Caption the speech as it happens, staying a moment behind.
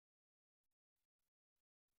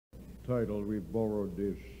Title, we've borrowed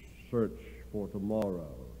this Search for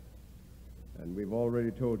Tomorrow. And we've already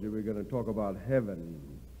told you we're going to talk about heaven.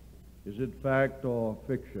 Is it fact or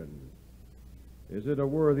fiction? Is it a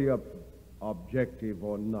worthy objective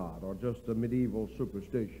or not, or just a medieval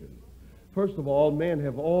superstition? First of all, men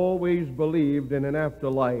have always believed in an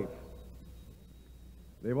afterlife.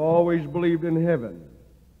 They've always believed in heaven.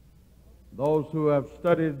 Those who have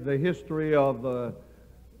studied the history of the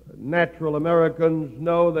natural Americans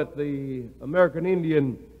know that the American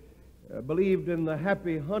Indian believed in the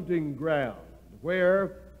happy hunting ground,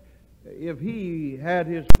 where if he had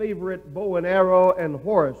his favorite bow and arrow and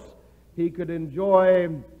horse, he could enjoy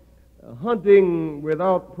hunting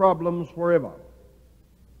without problems forever.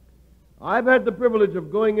 I've had the privilege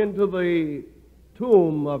of going into the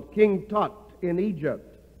tomb of King Tut in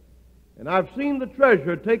Egypt, and I've seen the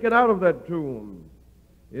treasure taken out of that tomb.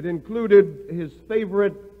 It included his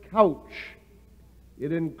favorite couch.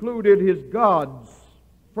 It included his gods,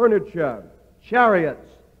 furniture,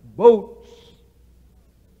 chariots, boats,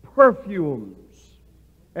 perfumes.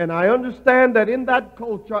 And I understand that in that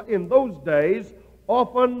culture, in those days,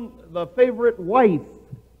 often the favorite wife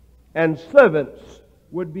and servants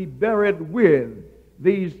would be buried with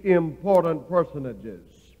these important personages.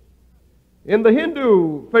 In the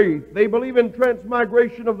Hindu faith, they believe in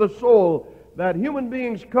transmigration of the soul, that human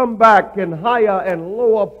beings come back in higher and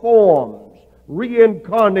lower forms,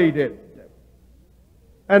 reincarnated.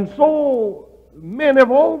 And so men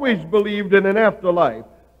have always believed in an afterlife.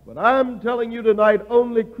 But I'm telling you tonight,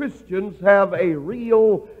 only Christians have a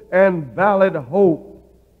real and valid hope.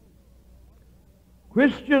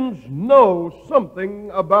 Christians know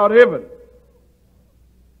something about heaven.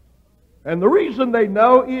 And the reason they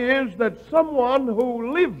know is that someone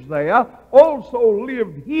who lives there also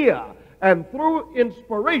lived here, and through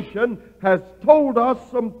inspiration has told us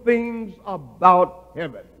some things about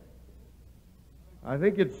heaven. I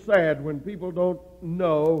think it's sad when people don't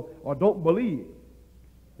know or don't believe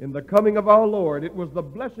in the coming of our Lord. It was the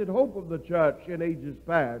blessed hope of the church in ages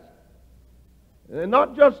past. And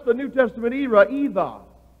not just the New Testament era either.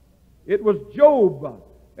 It was Job,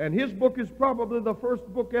 and his book is probably the first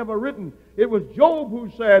book ever written. It was Job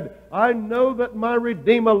who said, I know that my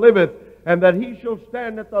Redeemer liveth, and that he shall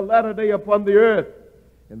stand at the latter day upon the earth.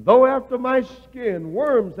 And though after my skin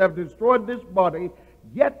worms have destroyed this body,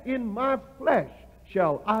 yet in my flesh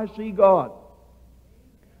shall I see God.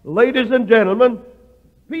 Ladies and gentlemen,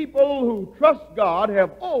 people who trust God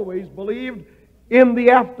have always believed in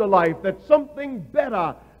the afterlife, that something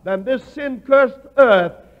better than this sin-cursed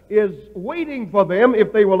earth is waiting for them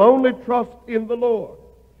if they will only trust in the Lord.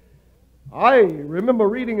 I remember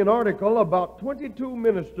reading an article about 22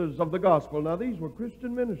 ministers of the gospel. Now, these were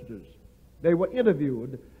Christian ministers. They were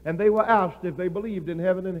interviewed, and they were asked if they believed in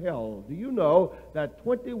heaven and hell. Do you know that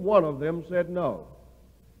 21 of them said no?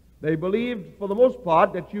 They believed, for the most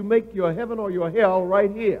part, that you make your heaven or your hell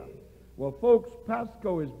right here. Well, folks,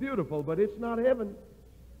 Pasco is beautiful, but it's not heaven.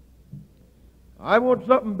 I want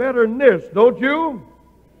something better than this, don't you?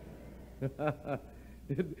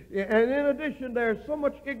 And in addition, there's so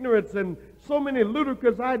much ignorance and so many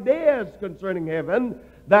ludicrous ideas concerning heaven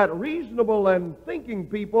that reasonable and thinking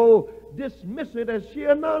people dismiss it as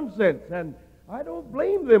sheer nonsense. And I don't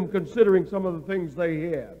blame them, considering some of the things they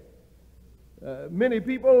hear. Many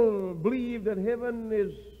people believe that heaven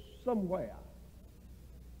is somewhere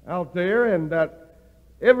out there, and that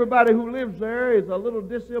everybody who lives there is a little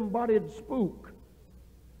disembodied spook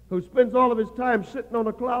who spends all of his time sitting on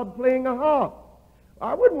a cloud playing a harp.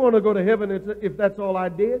 I wouldn't want to go to heaven if that's all I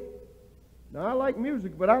did. Now, I like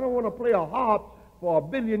music, but I don't want to play a harp for 1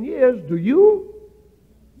 billion years. Do you?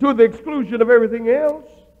 To the exclusion of everything else.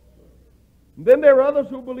 And then there are others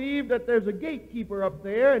who believe that there's a gatekeeper up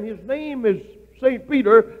there, and his name is St.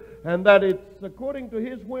 Peter, and that it's according to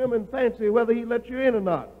his whim and fancy whether he lets you in or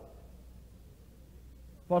not.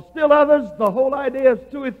 For still others, the whole idea is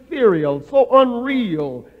too ethereal, so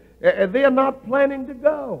unreal, and they're not planning to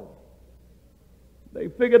go. They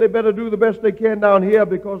figure they better do the best they can down here,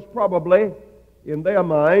 because probably, in their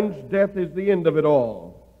minds, death is the end of it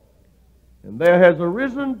all. And there has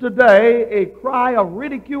arisen today a cry of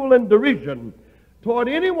ridicule and derision toward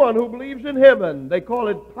anyone who believes in heaven. They call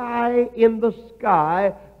it pie in the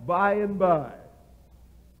sky by and by.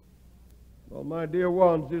 Well, my dear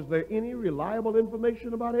ones, is there any reliable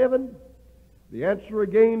information about heaven? The answer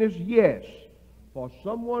again is yes. For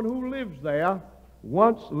someone who lives there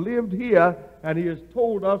once lived here, and he has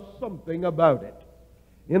told us something about it.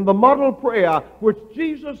 In the model prayer which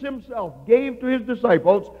Jesus himself gave to his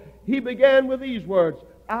disciples, he began with these words,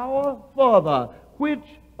 Our Father, which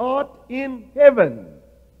art in heaven.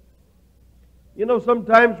 You know,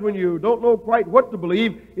 sometimes when you don't know quite what to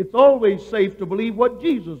believe, it's always safe to believe what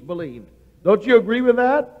Jesus believed. Don't you agree with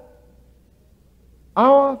that?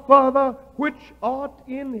 Our Father which art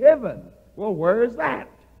in heaven. Well, where is that?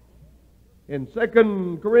 In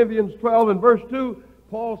 2 Corinthians 12 and verse 2,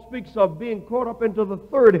 Paul speaks of being caught up into the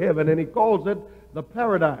third heaven, and he calls it the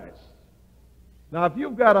paradise. Now, if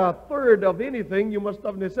you've got a third of anything, you must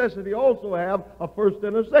of necessity also have a first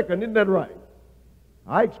and a second. Isn't that right?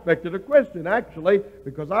 I expected a question, actually,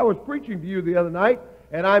 because I was preaching to you the other night,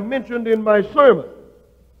 and I mentioned in my sermon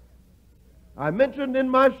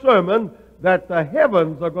that the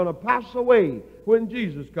heavens are going to pass away when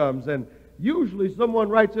Jesus comes. And usually someone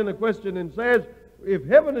writes in a question and says, if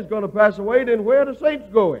heaven is going to pass away, then where are the saints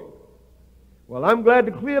going? Well, I'm glad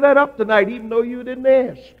to clear that up tonight, even though you didn't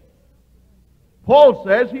ask. Paul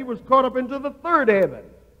says he was caught up into the third heaven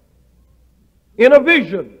in a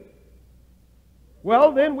vision.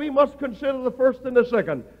 Well, then we must consider the first and the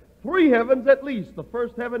second. 3 heavens at least. The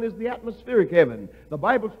first heaven is the atmospheric heaven. The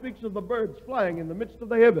Bible speaks of the birds flying in the midst of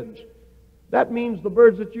the heavens. That means the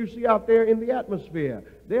birds that you see out there in the atmosphere.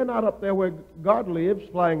 They're not up there where God lives,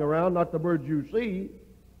 flying around, not the birds you see.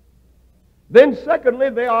 Then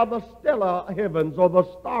secondly, they are the stellar heavens, or the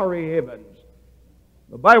starry heavens.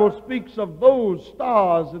 The Bible speaks of those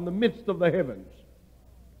stars in the midst of the heavens.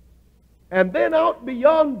 And then out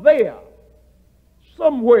beyond there,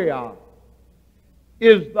 somewhere,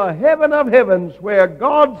 is the heaven of heavens, where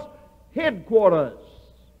God's headquarters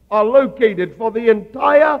are located for the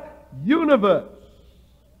entire universe.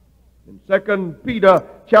 In 2 Peter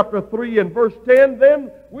chapter 3 and verse 10,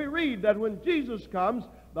 then we read that when Jesus comes,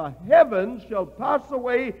 the heavens shall pass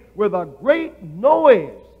away with a great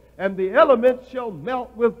noise, and the elements shall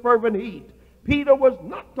melt with fervent heat. Peter was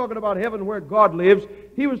not talking about heaven where God lives.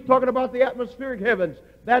 He was talking about the atmospheric heavens,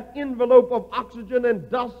 that envelope of oxygen and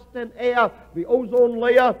dust and air, the ozone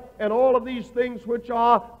layer, and all of these things which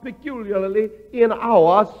are peculiarly in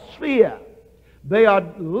our sphere. They are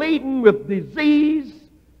laden with disease.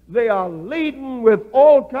 They are laden with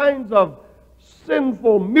all kinds of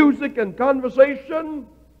sinful music and conversation.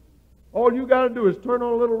 All you got to do is turn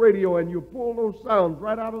on a little radio and you pull those sounds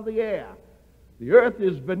right out of the air. The earth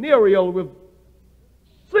is venereal with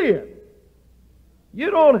sin. You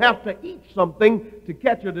don't have to eat something to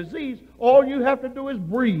catch a disease. All you have to do is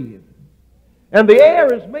breathe. And the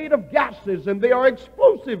air is made of gases, and they are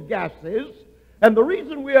explosive gases. And the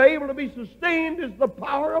reason we are able to be sustained is the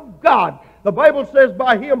power of God. The Bible says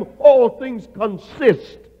by Him all things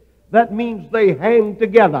consist. That means they hang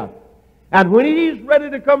together. And when He's ready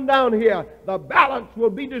to come down here, the balance will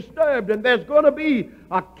be disturbed, and there's going to be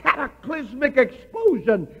a cataclysmic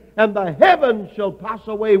explosion, and the heavens shall pass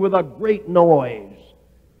away with a great noise.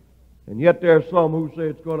 And yet there are some who say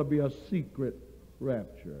it's going to be a secret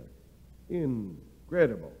rapture.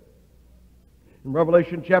 Incredible. In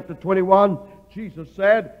Revelation chapter 21, Jesus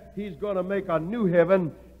said He's going to make a new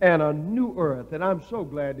heaven and a new earth. And I'm so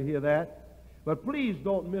glad to hear that. But please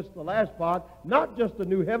don't miss the last part. Not just a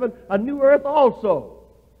new heaven, a new earth also.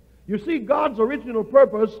 You see, God's original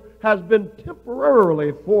purpose has been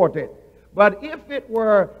temporarily thwarted. But if it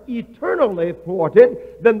were eternally thwarted,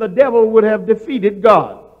 then the devil would have defeated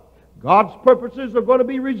God. God's purposes are going to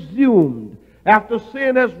be resumed. After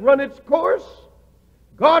sin has run its course,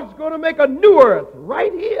 God's going to make a new earth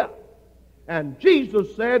right here. And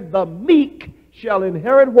Jesus said, the meek shall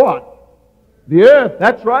inherit what? The earth.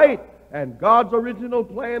 That's right. And God's original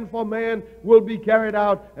plan for man will be carried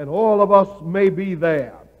out, and all of us may be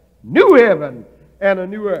there. New heaven and a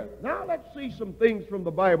new earth. Now let's see some things from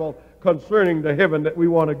the Bible concerning the heaven that we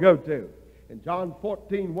want to go to. In John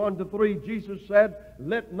 14, 1-3, Jesus said,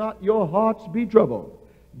 let not your hearts be troubled.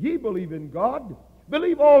 Ye believe in God,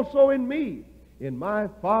 believe also in me. In my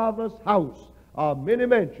Father's house are many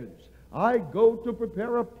mansions. I go to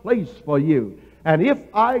prepare a place for you. And if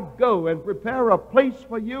I go and prepare a place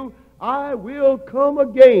for you, I will come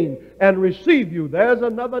again and receive you. There's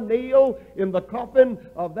another nail in the coffin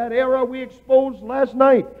of that error we exposed last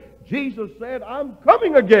night. Jesus said, I'm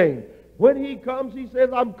coming again. When He comes, He says,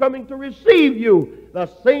 I'm coming to receive you. The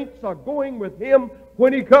saints are going with Him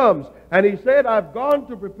when He comes. And He said, I've gone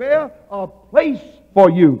to prepare a place for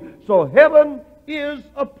you. So heaven is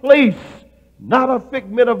a place, not a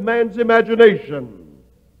figment of man's imagination.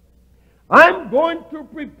 I'm going to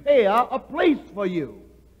prepare a place for you.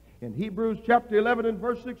 In Hebrews chapter 11 and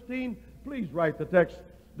verse 16, please write the text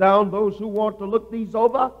down, those who want to look these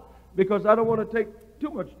over, because I don't want to take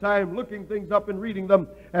too much time looking things up and reading them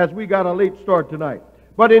as we got a late start tonight.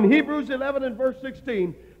 But in Hebrews 11 and verse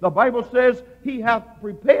 16, the Bible says, He hath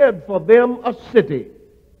prepared for them a city.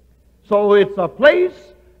 So it's a place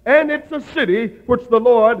and it's a city which the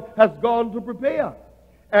Lord has gone to prepare.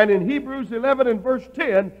 And in Hebrews 11 and verse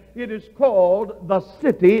 10, it is called the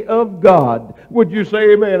city of God. Would you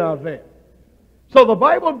say amen out there? So the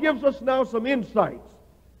Bible gives us now some insights.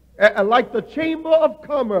 Like the Chamber of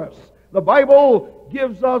Commerce, the Bible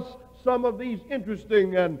gives us some of these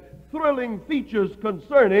interesting and thrilling features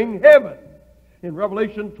concerning heaven. In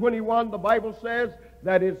Revelation 21, the Bible says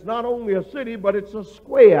that it's not only a city, but it's a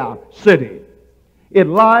square city. It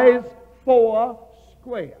lies 4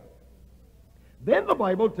 square. Then the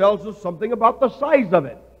Bible tells us something about the size of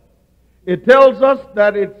it. It tells us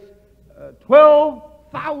that it's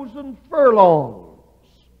 12,000 furlongs.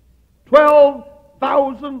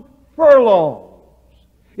 12,000 furlongs.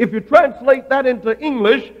 If you translate that into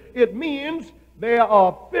English, it means there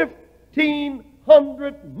are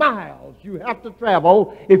 1,500 miles you have to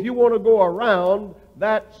travel if you want to go around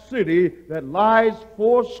that city that lies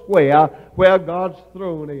 4 square where God's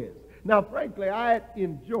throne is. Now, frankly, I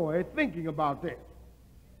enjoy thinking about this.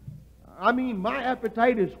 I mean, my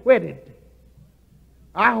appetite is whetted.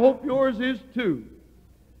 I hope yours is too.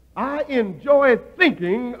 I enjoy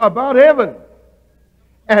thinking about heaven.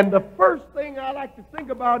 And the first thing I like to think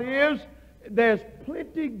about is there's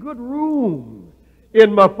plenty good room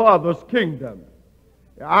in my Father's kingdom.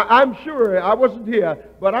 I'm sure, I wasn't here,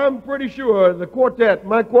 but I'm pretty sure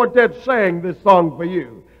my quartet sang this song for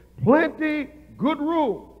you. Plenty good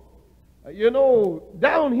room. You know,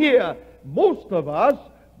 down here, most of us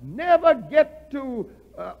never get to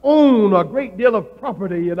own a great deal of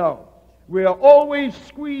property, you know. We are always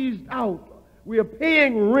squeezed out. We are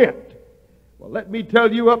paying rent. Well, let me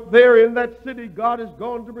tell you, up there in that city God has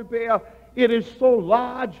gone to prepare, it is so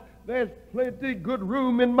large, there's plenty good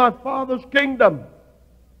room in my Father's kingdom.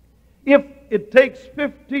 If it takes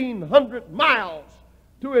 1,500 miles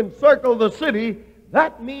to encircle the city,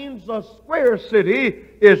 that means a square city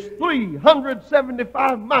is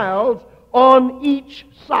 375 miles on each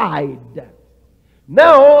side.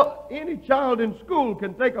 Now, any child in school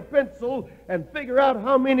can take a pencil and figure out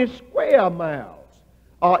how many square miles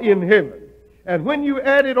are in heaven. And when you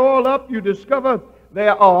add it all up, you discover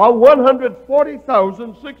there are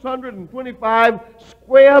 140,625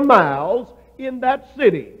 square miles in that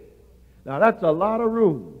city. Now, that's a lot of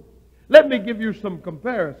room. Let me give you some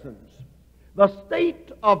comparisons. The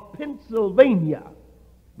state of Pennsylvania,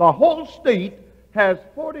 the whole state, has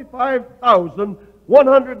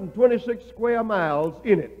 45,126 square miles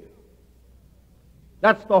in it.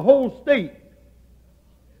 That's the whole state.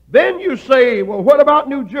 Then you say, well, what about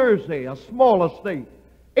New Jersey, a smaller state?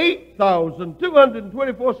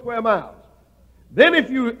 8,224 square miles. Then if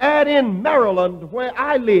you add in Maryland, where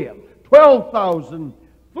I live,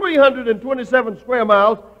 12,327 square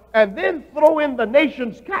miles, and then throw in the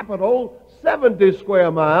nation's capital, 70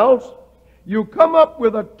 square miles, you come up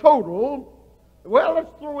with a total, well,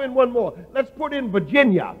 let's throw in one more. Let's put in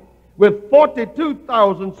Virginia with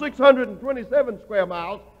 42,627 square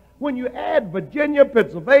miles. When you add Virginia,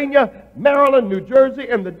 Pennsylvania, Maryland, New Jersey,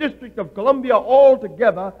 and the District of Columbia all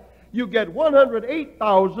together, you get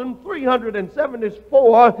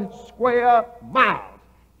 108,374 square miles.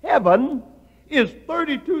 Heaven is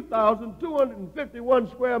 32,251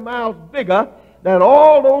 square miles bigger than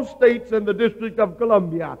all those states in the District of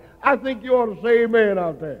Columbia. I think you ought to say amen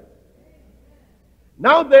out there.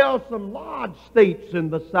 Now, there are some large states in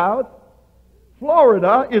the South.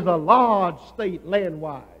 Florida is a large state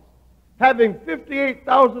land-wise, having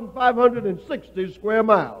 58,560 square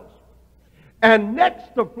miles. And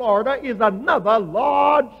next to Florida is another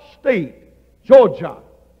large state, Georgia,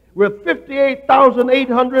 with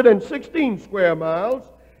 58,816 square miles.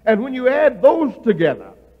 And when you add those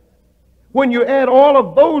together, when you add all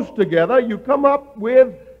of those together, you come up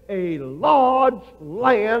with a large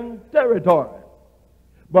land territory.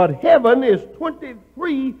 But heaven is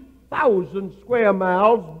 23,000 square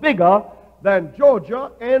miles bigger than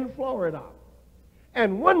Georgia and Florida.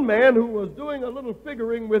 And one man who was doing a little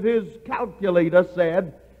figuring with his calculator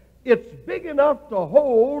said, it's big enough to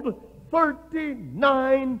hold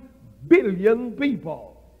 39 billion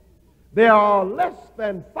people. There are less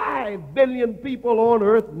than 5 billion people on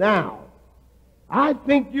earth now. I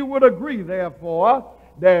think you would agree, therefore,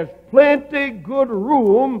 there's plenty good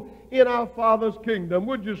room in our Father's kingdom.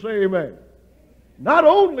 Would you say amen? Not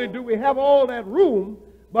only do we have all that room,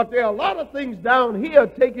 but there are a lot of things down here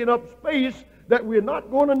taking up space that we're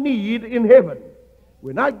not going to need in heaven.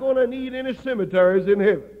 We're not going to need any cemeteries in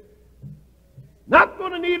heaven. Not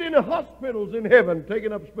going to need any hospitals in heaven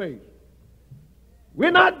taking up space.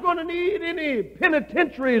 We're not going to need any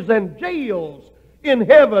penitentiaries and jails in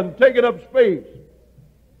heaven taking up space.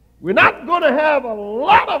 We're not going to have a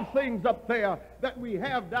lot of things up there that we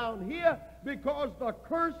have down here, because the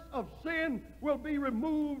curse of sin will be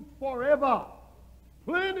removed forever.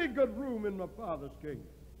 Plenty good room in my Father's kingdom.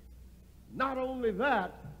 Not only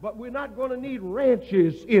that, but we're not going to need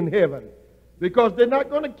ranches in heaven, because they're not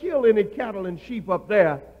going to kill any cattle and sheep up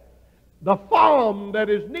there. The farm that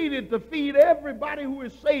is needed to feed everybody who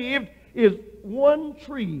is saved is one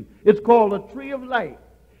tree. It's called a tree of life.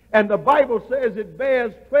 And the Bible says it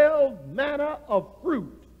bears 12 manner of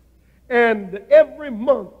fruit. And every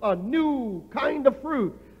month a new kind of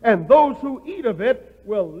fruit. And those who eat of it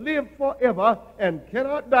will live forever and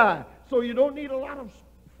cannot die. So you don't need a lot of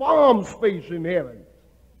farm space in heaven.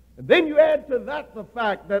 And then you add to that the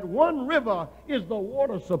fact that one river is the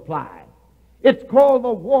water supply. It's called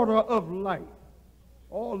the water of life.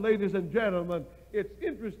 Oh, ladies and gentlemen, it's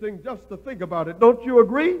interesting just to think about it. Don't you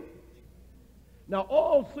agree? Now,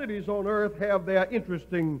 all cities on earth have their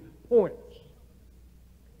interesting points.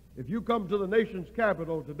 If you come to the nation's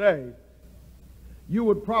capital today, you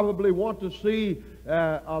would probably want to see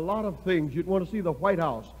a lot of things. You'd want to see the White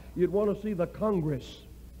House. You'd want to see the Congress,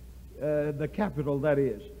 the Capitol, that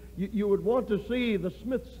is. You would want to see the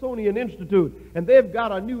Smithsonian Institute, and they've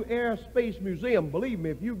got a new air space museum. Believe me,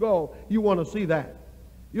 if you go, you want to see that.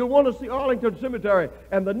 You'll want to see Arlington Cemetery,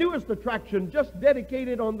 and the newest attraction just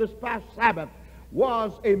dedicated on this past Sabbath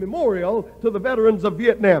was a memorial to the veterans of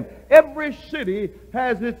Vietnam. Every city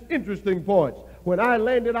has its interesting points. When I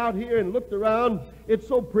landed out here and looked around, it's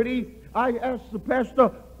so pretty. I asked the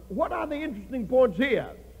pastor, what are the interesting points here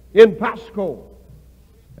in Pasco?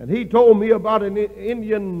 And he told me about an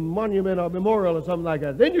Indian monument or memorial or something like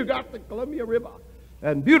that. Then you got the Columbia River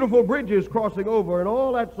and beautiful bridges crossing over and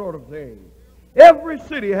all that sort of thing. Every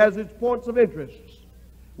city has its points of interest.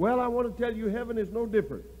 Well, I want to tell you, heaven is no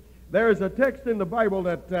different. There is a text in the Bible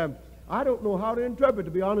that I don't know how to interpret,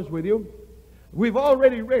 to be honest with you. We've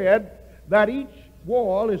already read that each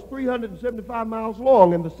wall is 375 miles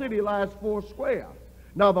long and the city lies 4 square.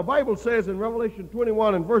 Now, the Bible says in Revelation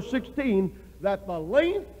 21 and verse 16 that the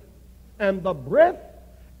length and the breadth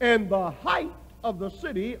and the height of the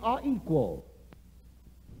city are equal.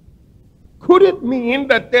 Could it mean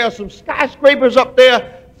that there are some skyscrapers up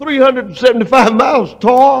there 375 miles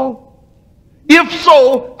tall? If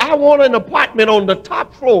so, I want an apartment on the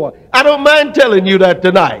top floor. I don't mind telling you that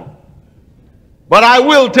tonight. But I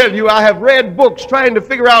will tell you, I have read books trying to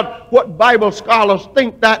figure out what Bible scholars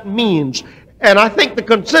think that means. And I think the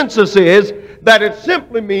consensus is that it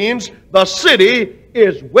simply means the city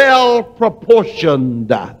is well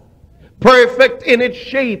proportioned, perfect in its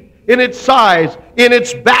shape, in its size, in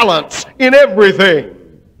its balance, in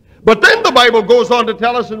everything. But then the Bible goes on to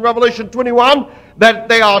tell us in Revelation 21 that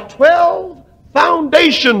there are 12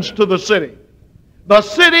 foundations to the city. The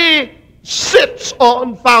city sits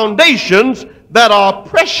on foundations that are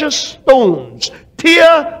precious stones,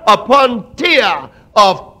 tier upon tier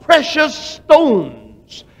of precious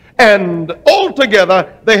stones. And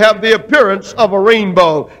altogether, they have the appearance of a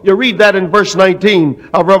rainbow. You read that in verse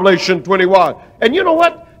 19 of Revelation 21. And you know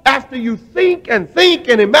what? After you think and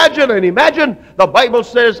imagine, the Bible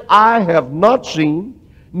says, I have not seen,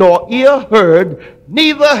 nor ear heard,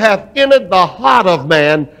 neither hath entered the heart of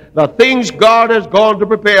man the things God has gone to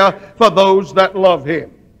prepare for those that love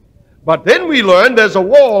him. But then we learn there's a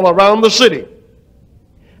wall around the city.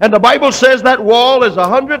 And the Bible says that wall is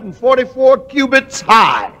 144 cubits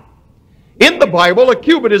high. In the Bible, a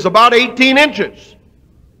cubit is about 18 inches.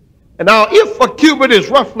 And now, if a cubit is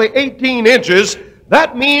roughly 18 inches,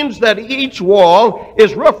 that means that each wall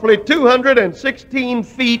is roughly 216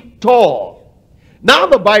 feet tall. Now,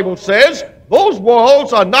 the Bible says those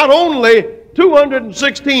walls are not only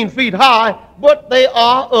 216 feet high, but they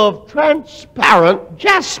are of transparent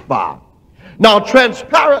jasper. Now,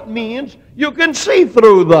 transparent means you can see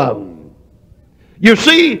through them. You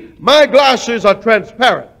see, my glasses are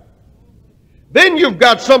transparent. Then you've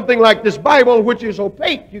got something like this Bible, which is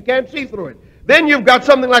opaque. You can't see through it. Then you've got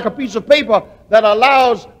something like a piece of paper that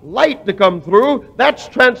allows light to come through. That's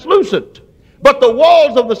translucent. But the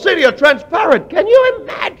walls of the city are transparent. Can you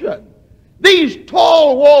imagine these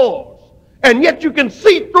tall walls? And yet you can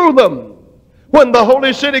see through them. When the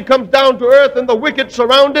holy city comes down to earth and the wicked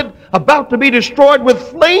surrounded, about to be destroyed with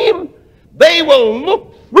flame, they will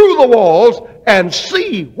look through the walls and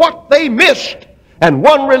see what they missed. And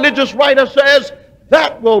one religious writer says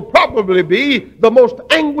that will probably be the most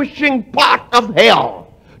anguishing part of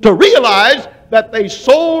hell, to realize that they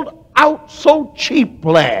sold out so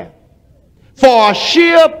cheaply. For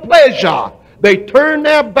sheer pleasure, they turn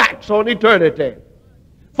their backs on eternity.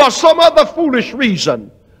 For some other foolish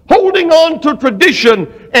reason, holding on to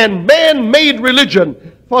tradition and man-made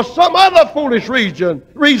religion, for some other foolish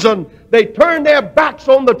reason, They turn their backs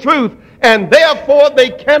on the truth, and therefore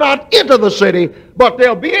they cannot enter the city, but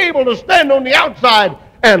they'll be able to stand on the outside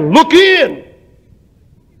and look in.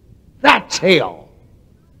 That's hell.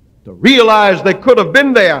 To realize they could have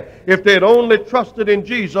been there if they had only trusted in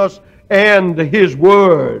Jesus and His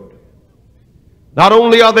Word. Not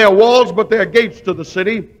only are there walls, but there are gates to the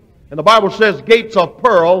city. And the Bible says gates of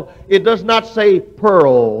pearl. It does not say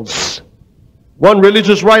pearls. One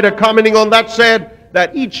religious writer commenting on that said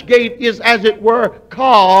that each gate is, as it were,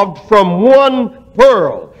 carved from one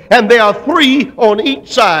pearl. And there are 3 on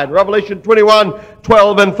each side. Revelation 21,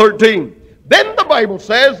 12, and 13. Then the Bible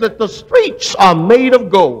says that the streets are made of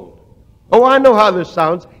gold. Oh, I know how this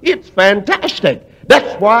sounds. It's fantastic.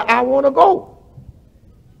 That's why I want to go.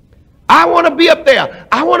 I want to be up there.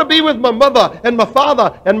 I want to be with my mother and my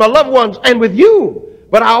father and my loved ones and with you.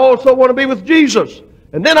 But I also want to be with Jesus.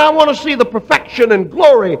 And then I want to see the perfection and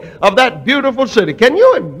glory of that beautiful city. Can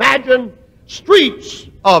you imagine streets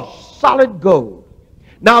of solid gold?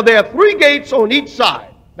 Now there are 3 gates on each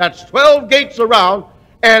side. That's 12 gates around.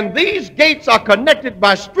 And these gates are connected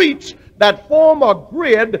by streets that form a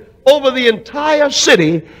grid over the entire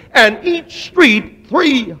city, and each street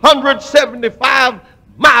 375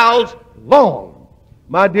 miles long.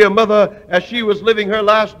 My dear mother, as she was living her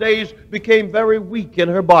last days, became very weak in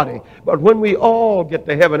her body. But when we all get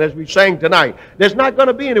to heaven, as we sang tonight, there's not going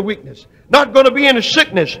to be any weakness, not going to be any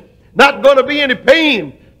sickness, not going to be any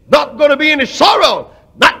pain, not going to be any sorrow,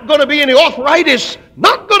 not going to be any arthritis,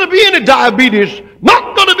 not going to be any diabetes,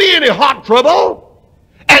 not going to be any heart trouble.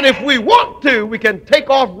 And if we want to, we can take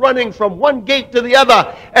off running from one gate to the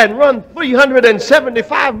other and run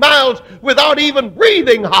 375 miles without even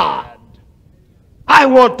breathing hard. I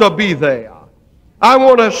want to be there. I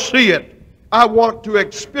want to see it. I want to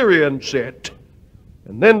experience it.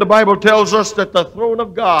 And then the Bible tells us that the throne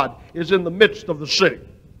of God is in the midst of the city.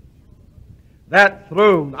 That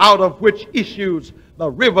throne out of which issues the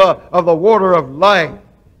river of the water of life.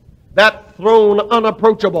 That throne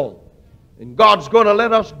unapproachable. And God's going to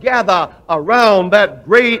let us gather around that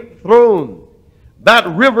great throne. That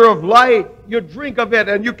river of life, you drink of it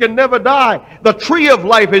and you can never die. The tree of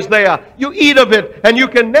life is there. You eat of it and you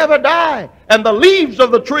can never die. And the leaves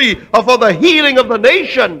of the tree are for the healing of the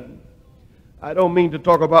nation. I don't mean to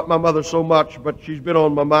talk about my mother so much, but she's been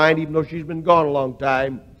on my mind, even though she's been gone a long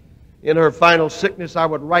time. In her final sickness, I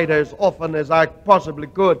would write her as often as I possibly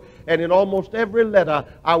could. And in almost every letter,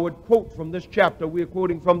 I would quote from this chapter we're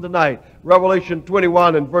quoting from tonight. Revelation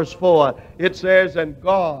 21 and verse 4. It says, "And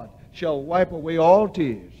God shall wipe away all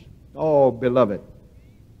tears." Oh, beloved,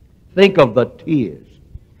 think of the tears.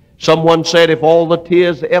 Someone said if all the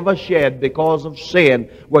tears ever shed because of sin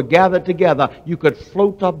were gathered together, you could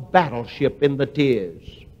float a battleship in the tears.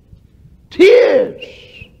 Tears.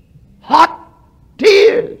 Hot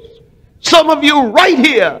tears. Some of you right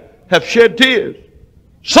here have shed tears.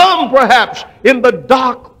 Some perhaps in the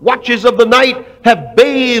dark watches of the night have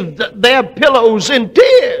bathed their pillows in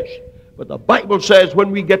tears. But the Bible says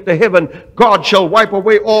when we get to heaven, God shall wipe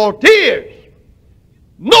away all tears.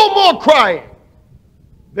 No more crying.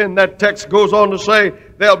 Then that text goes on to say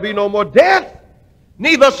there'll be no more death,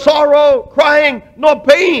 neither sorrow, crying, nor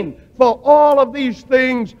pain, for all of these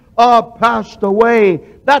things are passed away.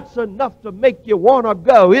 That's enough to make you want to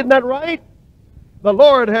go. Isn't that right? The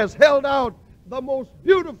Lord has held out the most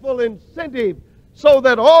beautiful incentive so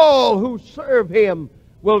that all who serve Him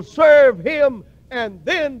will serve Him and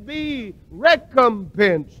then be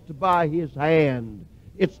recompensed by His hand.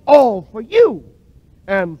 It's all for you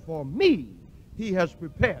and for me. He has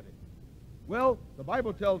prepared it. Well, the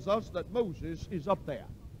Bible tells us that Moses is up there.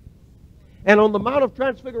 And on the Mount of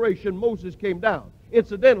Transfiguration, Moses came down.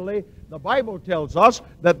 Incidentally, the Bible tells us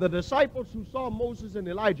that the disciples who saw Moses and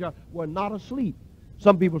Elijah were not asleep.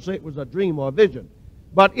 Some people say it was a dream or a vision.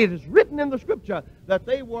 But it is written in the Scripture that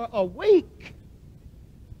they were awake.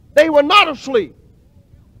 They were not asleep.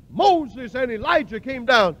 Moses and Elijah came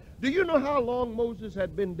down. Do you know how long Moses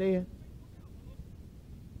had been dead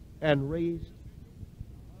and raised?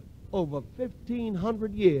 Over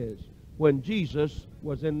 1,500 years when Jesus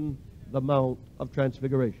was in the Mount of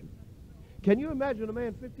Transfiguration. Can you imagine a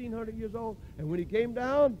man 1,500 years old, and when he came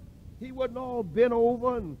down, he wasn't all bent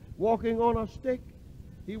over and walking on a stick.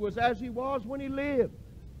 He was as he was when he lived,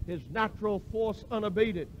 his natural force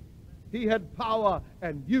unabated. He had power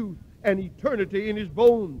and youth and eternity in his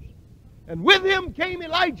bones. And with him came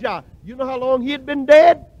Elijah. You know how long he had been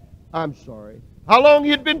dead? I'm sorry. How long he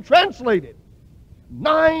had been translated?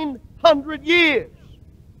 900 years.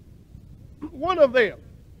 One of them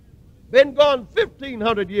been gone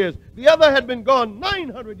 1,500 years. The other had been gone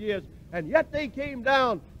 900 years. And yet they came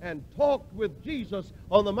down and talked with Jesus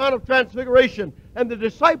on the Mount of Transfiguration. And the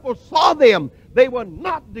disciples saw them. They were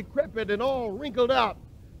not decrepit and all wrinkled out.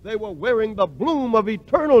 They were wearing the bloom of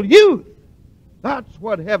eternal youth. That's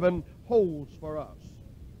what heaven holds for us.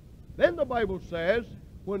 Then the Bible says,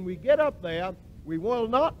 when we get up there, we will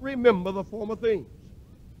not remember the former things.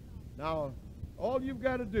 Now, all you've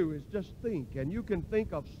got to do is just think, and you can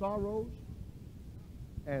think of sorrows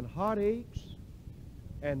and heartaches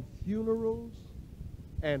and funerals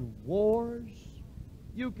and wars.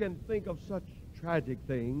 You can think of such tragic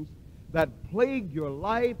things that plague your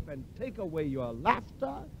life and take away your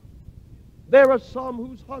laughter. There are some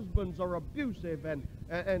whose husbands are abusive and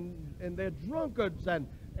they're drunkards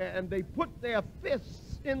and they put their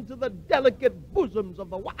fists into the delicate bosoms of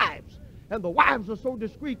the wives. And the wives are so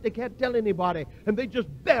discreet they can't tell anybody. And they just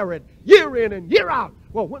bear it year in and year out.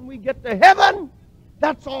 Well, when we get to heaven,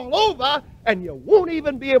 that's all over and you won't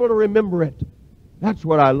even be able to remember it. That's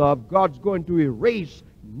what I love. God's going to erase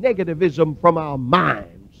negativism from our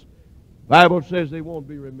minds. The Bible says they won't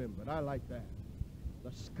be remembered. I like that.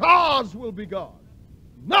 The scars will be gone.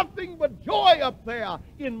 Nothing but joy up there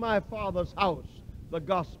in my Father's house, the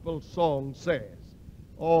gospel song says.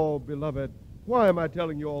 Oh, beloved, why am I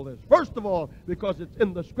telling you all this? First of all, because it's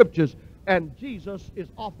in the Scriptures, and Jesus is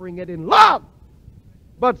offering it in love.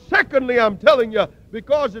 But secondly, I'm telling you,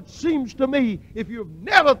 because it seems to me, if you've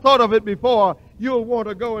never thought of it before, you'll want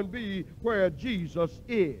to go and be where Jesus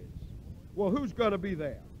is. Well, who's going to be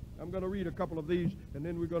there? I'm going to read a couple of these, and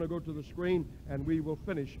then we're going to go to the screen, and we will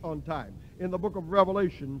finish on time. In the book of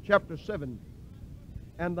Revelation, chapter 7,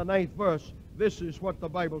 and the 9th verse, this is what the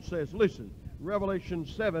Bible says. Listen, Revelation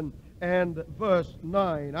 7 and verse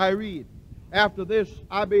 9. I read, "After this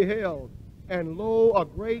I beheld, and lo, a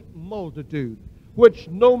great multitude, which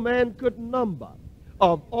no man could number,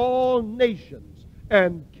 of all nations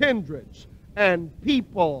and kindreds and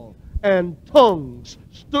people and tongues,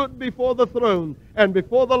 stood before the throne and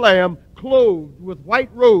before the Lamb, clothed with white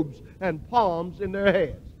robes and palms in their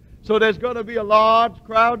hands." So there's going to be a large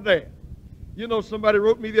crowd there. You know, somebody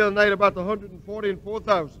wrote me the other night about the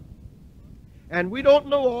 144,000. And we don't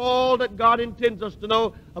know all that God intends us to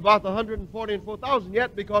know about the 144,000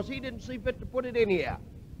 yet, because He didn't see fit to put it in here.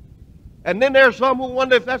 And then there's some who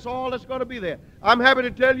wonder if that's all that's going to be there. I'm happy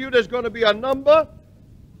to tell you there's going to be a number.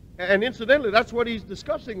 And incidentally, that's what he's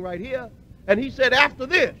discussing right here. And he said, after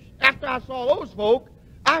this, after I saw those folk,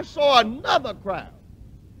 I saw another crowd,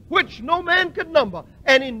 which no man could number,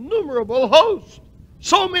 an innumerable host.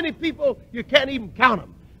 So many people, you can't even count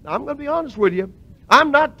them. Now, I'm going to be honest with you.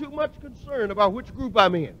 I'm not too much concerned about which group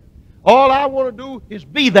I'm in. All I want to do is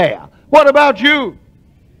be there. What about you?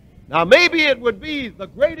 Now, maybe it would be the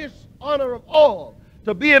greatest honor of all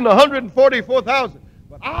to be in the 144,000.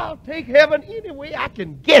 But I'll take heaven any way I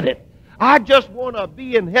can get it. I just want to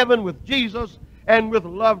be in heaven with Jesus and with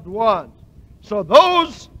loved ones. So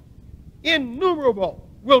those innumerable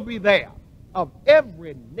will be there, of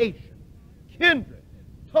every nation, kindred,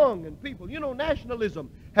 tongue, and people. You know, nationalism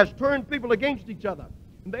has turned people against each other.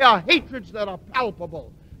 And they are hatreds that are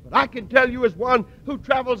palpable. But I can tell you, as one who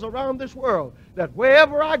travels around this world, that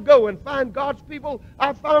wherever I go and find God's people,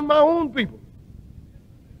 I found my own people.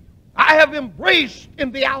 I have embraced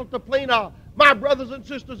in the altiplano my brothers and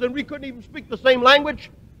sisters, and we couldn't even speak the same language.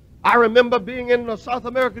 I remember being in a South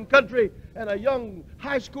American country, and a young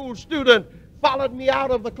high school student followed me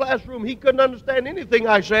out of the classroom. He couldn't understand anything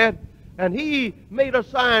I said, and he made a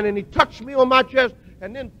sign, and he touched me on my chest,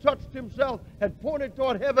 and then touched himself and pointed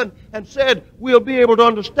toward heaven and said, "We'll be able to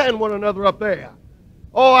understand one another up there."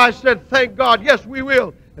 Oh, I said, thank God, yes, we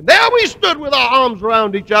will. And there we stood with our arms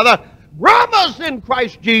around each other, brothers in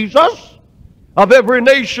Christ Jesus, of every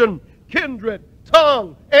nation, kindred,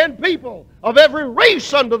 tongue, and people, of every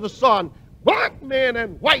race under the sun, black men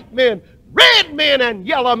and white men, red men and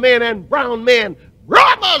yellow men and brown men,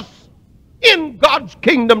 brothers in God's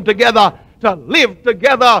kingdom together, to live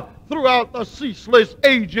together throughout the ceaseless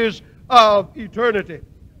ages of eternity.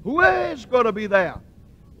 Who is going to be there?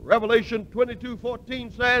 Revelation 22:14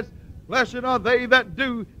 says, "Blessed are they that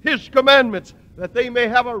do His commandments, that they may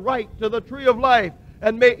have a right to the tree of life,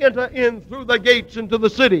 and may enter in through the gates into the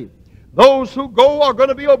city." Those who go are going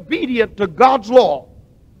to be obedient to God's law.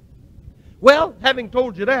 Well, having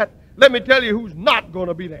told you that, let me tell you who's not going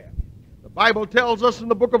to be there. The Bible tells us in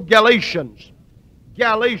the book of Galatians,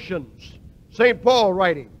 St. Paul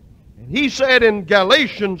writing, and he said in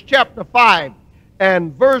Galatians chapter 5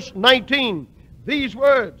 and verse 19, these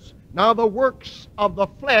words, "Now the works of the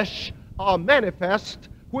flesh are manifest,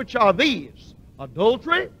 which are these: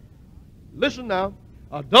 adultery," listen now,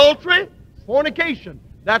 adultery, fornication,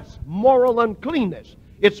 that's moral uncleanness.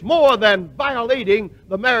 It's more than violating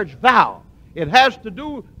the marriage vow. It has to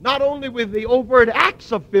do not only with the overt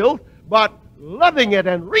acts of filth, but loving it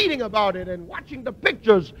and reading about it and watching the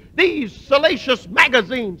pictures, these salacious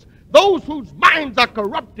magazines, those whose minds are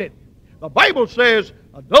corrupted. The Bible says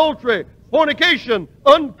adultery, fornication,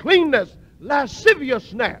 uncleanness,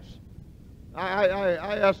 lasciviousness. I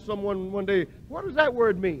asked someone one day, what does that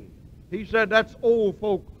word mean? He said, that's old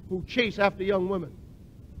folk who chase after young women.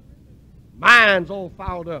 Minds all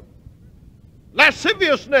fouled up.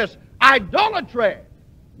 Lasciviousness, idolatry,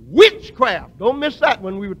 witchcraft. Don't miss that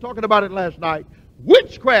when we were talking about it last night.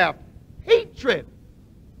 Witchcraft, hatred.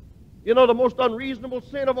 You know, the most unreasonable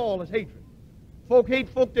sin of all is hatred. Folk hate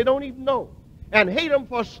folk they don't even know. And hate them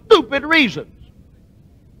for stupid reasons.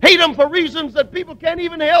 Hate them for reasons that people can't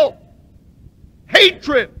even help.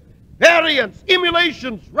 Hatred, variance,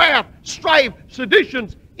 emulations, wrath, strife,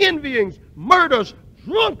 seditions, envyings, murders,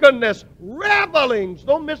 drunkenness, revelings.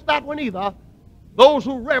 Don't miss that one either. Those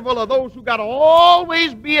who revel are those who got to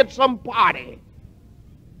always be at some party.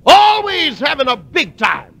 Always having a big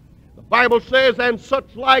time. The Bible says, and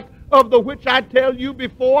such like of the which I tell you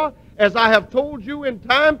before, as I have told you in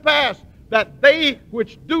time past, that they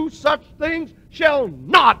which do such things shall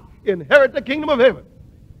not inherit the kingdom of heaven.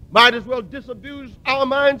 Might as well disabuse our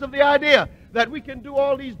minds of the idea that we can do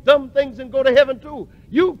all these dumb things and go to heaven too.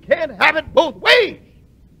 You can't have it both ways.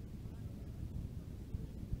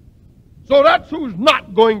 So that's who's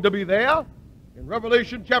not going to be there. In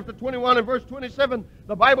Revelation chapter 21 and verse 27,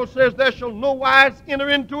 the Bible says, there shall no wise enter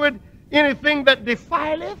into it anything that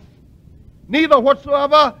defileth, neither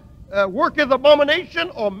whatsoever worketh abomination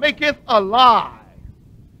or maketh a lie.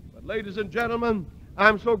 But ladies and gentlemen,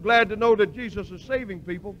 I'm so glad to know that Jesus is saving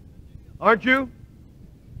people. Aren't you?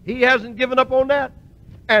 He hasn't given up on that.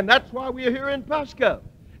 And that's why we are here in Pasco.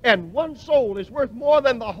 And one soul is worth more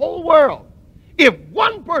than the whole world. If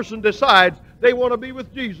one person decides they want to be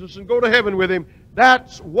with Jesus and go to heaven with him,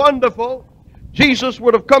 that's wonderful. Jesus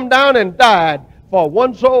would have come down and died for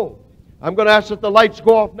one soul. I'm going to ask that the lights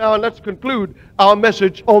go off now, and let's conclude our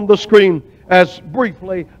message on the screen as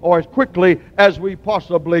briefly or as quickly as we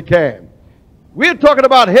possibly can. We're talking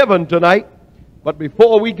about heaven tonight, but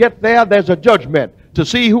before we get there, there's a judgment to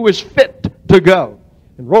see who is fit to go.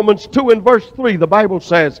 In Romans 2 and verse 3, the Bible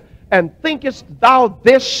says, and thinkest thou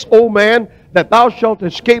this, O man, that thou shalt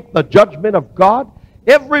escape the judgment of God?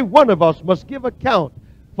 Every one of us must give account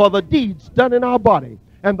for the deeds done in our body.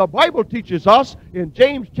 And the Bible teaches us in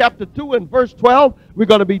James chapter 2 and verse 12, we're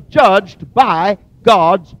going to be judged by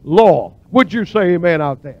God's law. Would you say amen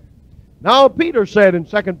out there? Now Peter said in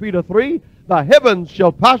 2 Peter 3, the heavens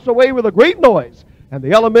shall pass away with a great noise, and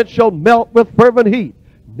the elements shall melt with fervent heat.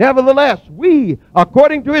 Nevertheless, we,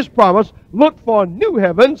 according to his promise, look for new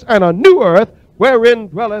heavens and a new earth, wherein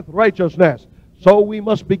dwelleth righteousness. So we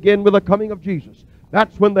must begin with the coming of Jesus.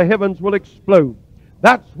 That's when the heavens will explode.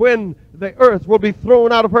 That's when the earth will be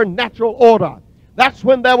thrown out of her natural order. That's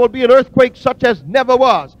when there will be an earthquake such as never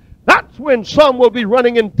was. That's when some will be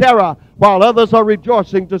running in terror while others are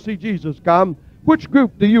rejoicing to see Jesus come. Which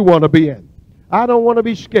group do you want to be in? I don't want to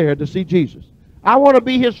be scared to see Jesus. I want to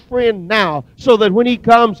be his friend now so that when he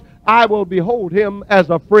comes, I will behold him as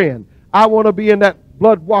a friend. I want to be in that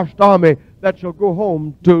blood-washed army that shall go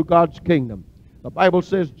home to God's kingdom. The Bible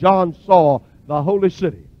says John saw the holy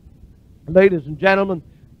city. Ladies and gentlemen,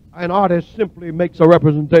 an artist simply makes a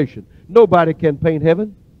representation. Nobody can paint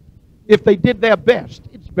heaven. If they did their best,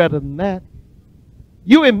 it's better than that.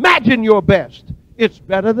 You imagine your best, it's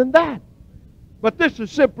better than that. But this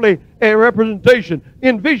is simply a representation.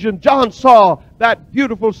 In vision, John saw that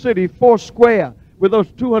beautiful city, four square, with those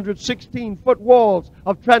 216-foot walls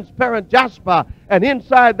of transparent jasper. And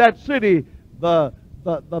inside that city, the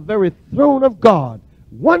very throne of God.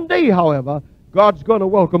 One day, however, God's going to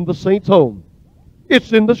welcome the saints home.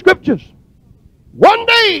 It's in the Scriptures. One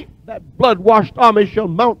day, that blood-washed army shall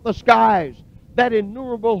mount the skies, that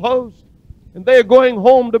innumerable host, and they are going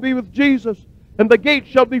home to be with Jesus. And the gates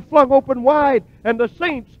shall be flung open wide, and the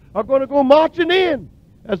saints are going to go marching in.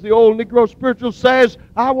 As the old Negro spiritual says,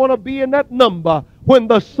 I want to be in that number when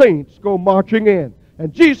the saints go marching in.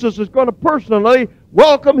 And Jesus is going to personally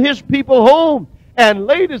welcome his people home. And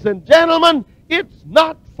ladies and gentlemen, it's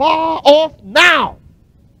not far off now.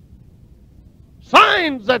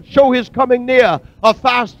 Signs that show his coming near are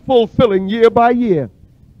fast fulfilling year by year.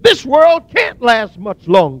 This world can't last much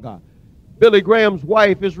longer. Billy Graham's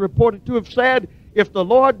wife is reported to have said, if the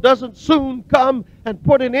Lord doesn't soon come and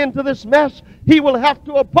put an end to this mess, he will have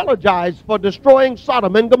to apologize for destroying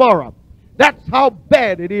Sodom and Gomorrah. That's how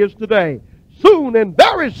bad it is today. Soon and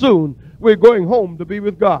very soon, we're going home to be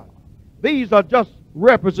with God. These are just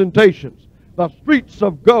representations. the streets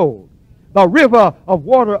of gold, the river of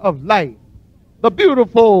water of life, the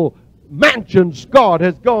beautiful mansions God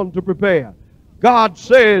has gone to prepare. God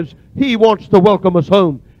says He wants to welcome us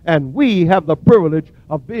home, and we have the privilege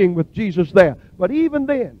of being with Jesus there. But even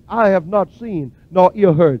then, I have not seen nor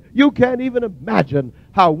ear heard. You can't even imagine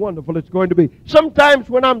how wonderful it's going to be. Sometimes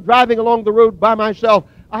when I'm driving along the road by myself,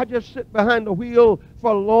 I just sit behind the wheel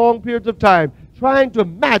for long periods of time, trying to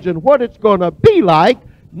imagine what it's going to be like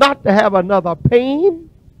not to have another pain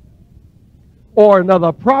or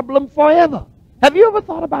another problem forever. Have you ever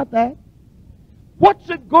thought about that? What's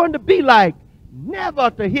it going to be like never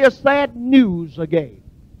to hear sad news again?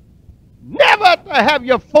 Never to have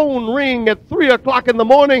your phone ring at 3 o'clock in the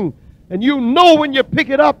morning and you know when you pick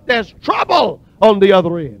it up there's trouble on the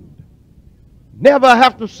other end. Never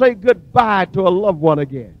have to say goodbye to a loved one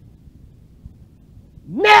again.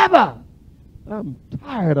 Never. I'm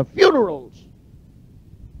tired of funerals.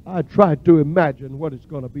 I try to imagine what it's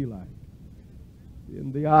going to be like.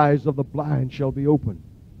 And the eyes of the blind shall be opened,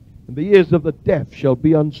 and the ears of the deaf shall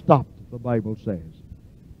be unstopped, the Bible says.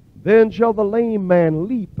 Then shall the lame man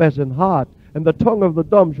leap as in heart, and the tongue of the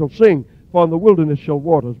dumb shall sing, for in the wilderness shall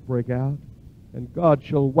waters break out, and God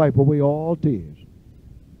shall wipe away all tears.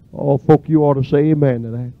 Oh, folk, you ought to say amen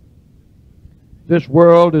to that. This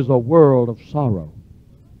world is a world of sorrow,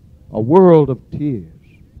 a world of tears.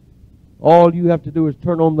 All you have to do is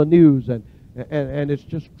turn on the news, and it's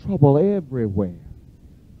just trouble everywhere.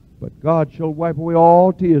 But God shall wipe away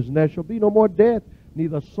all tears, and there shall be no more death,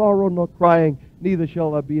 neither sorrow nor crying, neither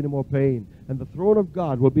shall there be any more pain. And the throne of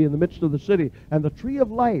God will be in the midst of the city, and the tree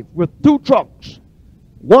of life with 2 trunks,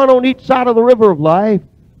 one on each side of the river of life,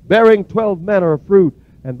 bearing 12 manner of fruit,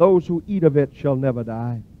 and those who eat of it shall never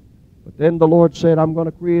die. But then the Lord said, I'm going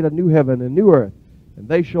to create a new heaven and new earth, and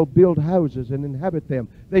they shall build houses and inhabit them.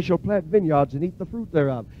 They shall plant vineyards and eat the fruit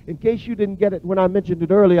thereof. In case you didn't get it when I mentioned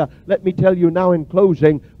it earlier, let me tell you now in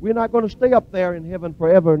closing, we're not going to stay up there in heaven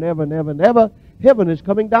forever and ever and ever and ever. Heaven is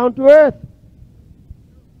coming down to earth.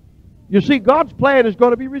 You see, God's plan is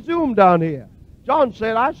going to be resumed down here. John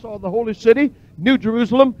said, I saw the holy city, New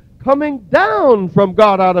Jerusalem, coming down from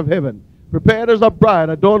God out of heaven, prepared as a bride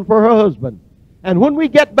adorned for her husband. And when we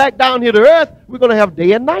get back down here to earth, we're going to have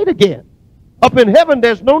day and night again. Up in heaven,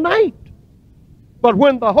 there's no night. But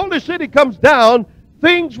when the holy city comes down,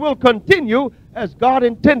 things will continue as God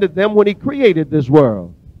intended them when He created this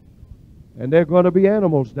world. And there are going to be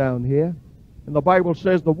animals down here. And the Bible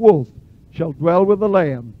says the wolf shall dwell with the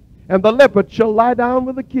lamb, and the leopard shall lie down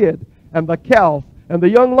with the kid, and the calf, and the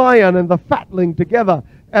young lion, and the fatling together,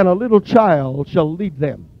 and a little child shall lead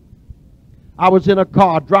them. I was in a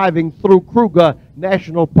car driving through Kruger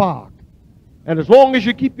National Park. And as long as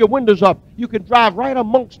you keep your windows up, you can drive right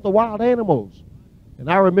amongst the wild animals. And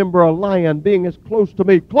I remember a lion being as close to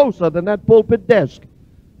me, closer than that pulpit desk.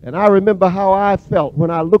 And I remember how I felt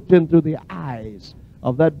when I looked into the eyes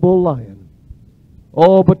of that bull lion.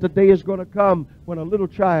 Oh, but the day is going to come when a little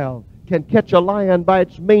child can catch a lion by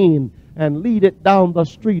its mane and lead it down the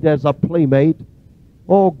street as a playmate.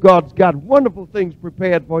 Oh, God's got wonderful things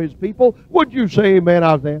prepared for His people. Would you say amen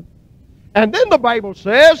out there? And then the Bible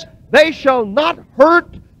says, they shall not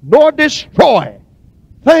hurt nor destroy.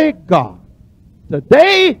 Thank God.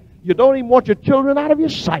 Today, you don't even want your children out of your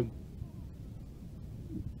sight.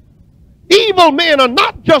 Evil men are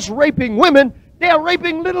not just raping women, they're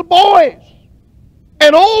raping little boys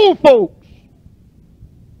and old folks.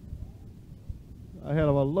 I had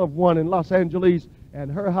a loved one in Los Angeles, and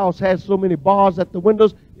her house has so many bars at the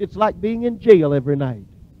windows, it's like being in jail every night.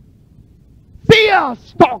 Fear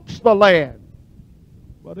stalks the land.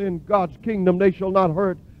 But in God's kingdom they shall not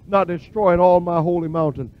hurt, not destroy in all my holy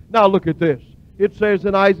mountain. Now look at this. It says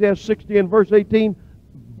in Isaiah 60 and verse 18,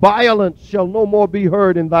 violence shall no more be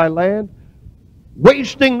heard in thy land,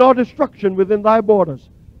 wasting nor destruction within thy borders.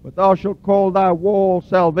 But thou shalt call thy wall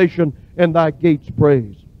salvation and thy gates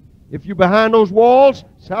praise. If you behind those walls,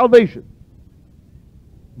 salvation.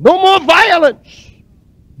 No more violence.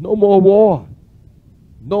 No more war.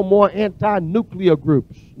 No more anti-nuclear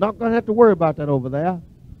groups. Not going to have to worry about that over there.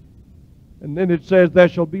 And then it says, there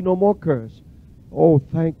shall be no more curse. Oh,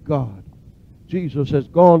 thank God. Jesus has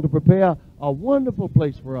gone to prepare a wonderful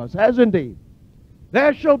place for us, as indeed.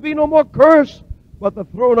 There shall be no more curse, but the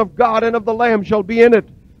throne of God and of the Lamb shall be in it,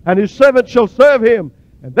 and His servants shall serve Him,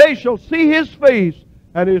 and they shall see His face,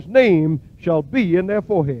 and His name shall be in their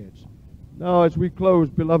foreheads. Now, as we close,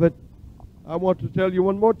 beloved, I want to tell you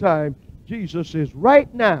one more time, Jesus is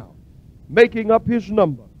right now making up His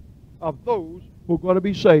number of those who are going to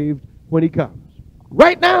be saved when He comes.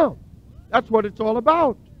 Right now. That's what it's all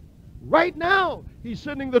about. Right now, He's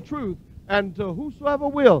sending the truth. And to whosoever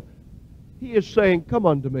will, He is saying, come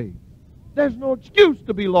unto me. There's no excuse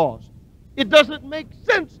to be lost. It doesn't make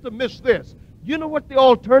sense to miss this. You know what the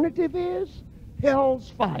alternative is? Hell's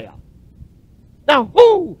fire. Now,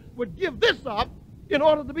 who would give this up in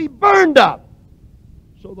order to be burned up?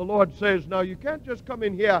 So the Lord says, now you can't just come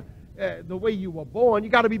in here the way you were born. You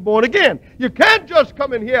got to be born again. You can't just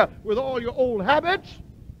come in here with all your old habits.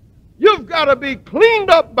 You've got to be cleaned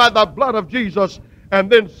up by the blood of Jesus and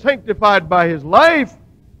then sanctified by His life.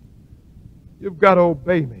 You've got to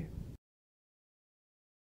obey me.